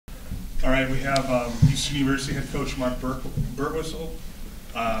All right, we have Eastern University head coach Mark Birtwistle,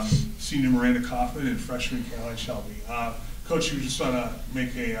 senior Miranda Kauffman, and freshman Caroline Shelby. Coach, you just want to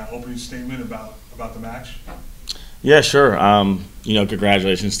make a opening statement about the match? Yeah, sure.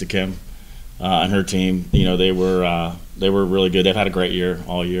 Congratulations to Kim and her team. They were really good. They've had a great year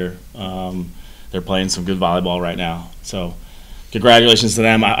all year. They're playing some good volleyball right now. So congratulations to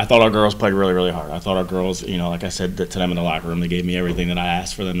them. I thought our girls played really, really hard. I thought our girls, like I said to them in the locker room, they gave me everything that I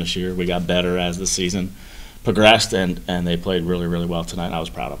asked for them this year. We got better as the season progressed, and they played really, really well tonight, and I was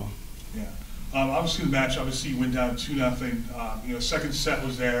proud of them. Yeah. Obviously, the match, you went down 2-0. Second set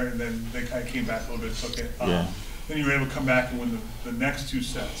was there, and then they kind of came back a little bit, took it. Yeah. Then you were able to come back and win the next two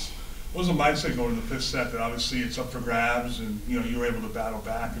sets. What was the mindset going to the fifth set that obviously it's up for grabs, and you were able to battle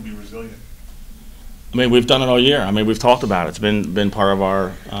back and be resilient? We've done it all year. We've talked about it. It's been part of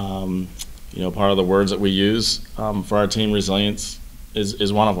our, part of the words that we use for our team. Resilience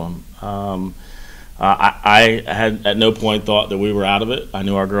is one of them. I had at no point thought that we were out of it. I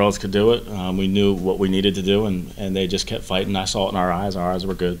knew our girls could do it. We knew what we needed to do, and they just kept fighting. I saw it in our eyes. Our eyes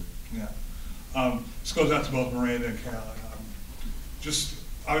were good. Yeah. This goes out to both Miranda and Caroline. Just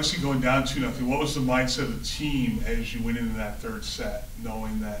obviously going down 2-0, what was the mindset of the team as you went into that third set,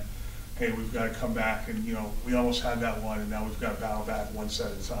 knowing that, hey, we've got to come back and, we almost had that one, and now we've got to battle back one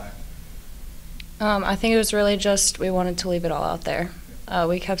set at a time? I think it was really just we wanted to leave it all out there.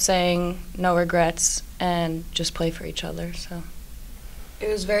 We kept saying no regrets and just play for each other. So it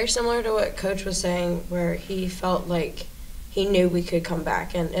was very similar to what Coach was saying, where he felt like he knew we could come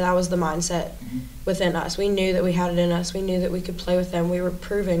back, and that was the mindset within us. We knew that we had it in us. We knew that we could play with them. We were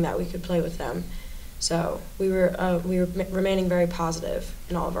proving that we could play with them. So we were remaining very positive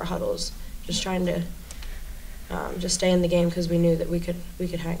in all of our huddles, just trying to just stay in the game because we knew that we could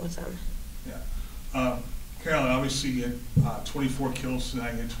hang with them. Yeah. Caroline, obviously you had 24 kills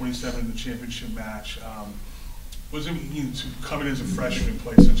tonight, you had 27 in the championship match. What does it mean to come in as a freshman and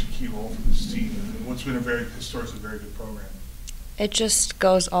play such a key role for this team and what's been historically a very good program? It just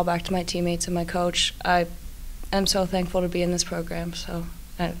goes all back to my teammates and my coach. I am so thankful to be in this program, so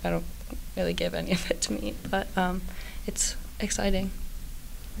I don't really give any of it to me, but it's exciting.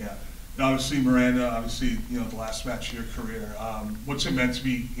 Yeah. Now, obviously, Miranda, the last match of your career. What's it meant to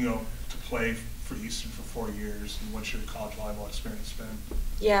be, to play for Eastern for 4 years, and what's your college volleyball experience been?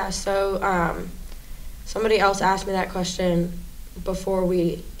 Yeah, so somebody else asked me that question before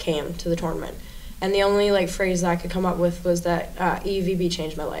we came to the tournament, and the only phrase that I could come up with was that EVB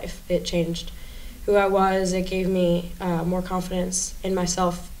changed my life. It changed who I was. It gave me more confidence in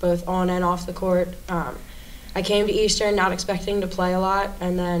myself, both on and off the court. I came to Eastern not expecting to play a lot,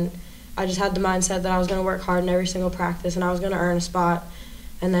 and then I just had the mindset that I was going to work hard in every single practice and I was going to earn a spot.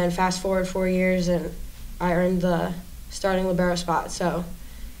 And then fast forward 4 years, and I earned the starting libero spot. So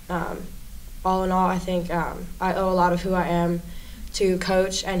all in all, I think I owe a lot of who I am to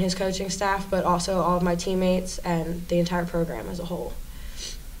Coach and his coaching staff, but also all of my teammates and the entire program as a whole.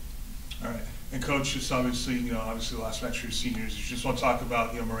 All right. And Coach, just obviously the last match for your seniors, you just want to talk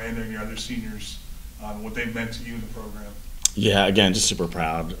about, Miranda and your other seniors, what they've meant to you in the program. Yeah, again, just super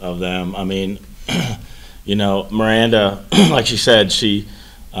proud of them. Miranda, like she said, she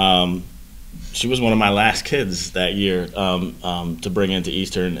was one of my last kids that year to bring into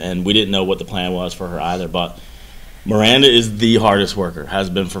Eastern, and we didn't know what the plan was for her either. But Miranda is the hardest worker, has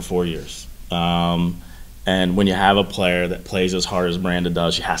been for 4 years. And when you have a player that plays as hard as Miranda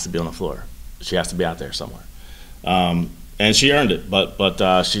does, she has to be on the floor. She has to be out there somewhere. And she earned it,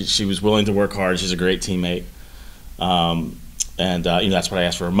 but she was willing to work hard. She's a great teammate. That's what I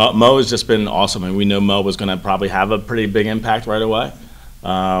asked for. Mo has just been awesome, and we know Mo was going to probably have a pretty big impact right away.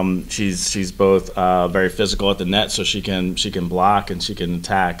 She's both very physical at the net, so she can block and she can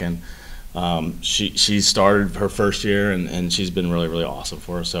attack, and she started her first year, and she's been really, really awesome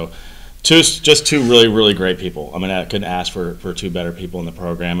for us. So just two really, really great people. I couldn't ask for two better people in the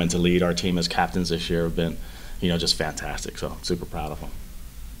program, and to lead our team as captains this year have been just fantastic. So super proud of them.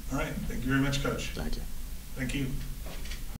 All right, thank you very much, Coach. Thank you. Thank you.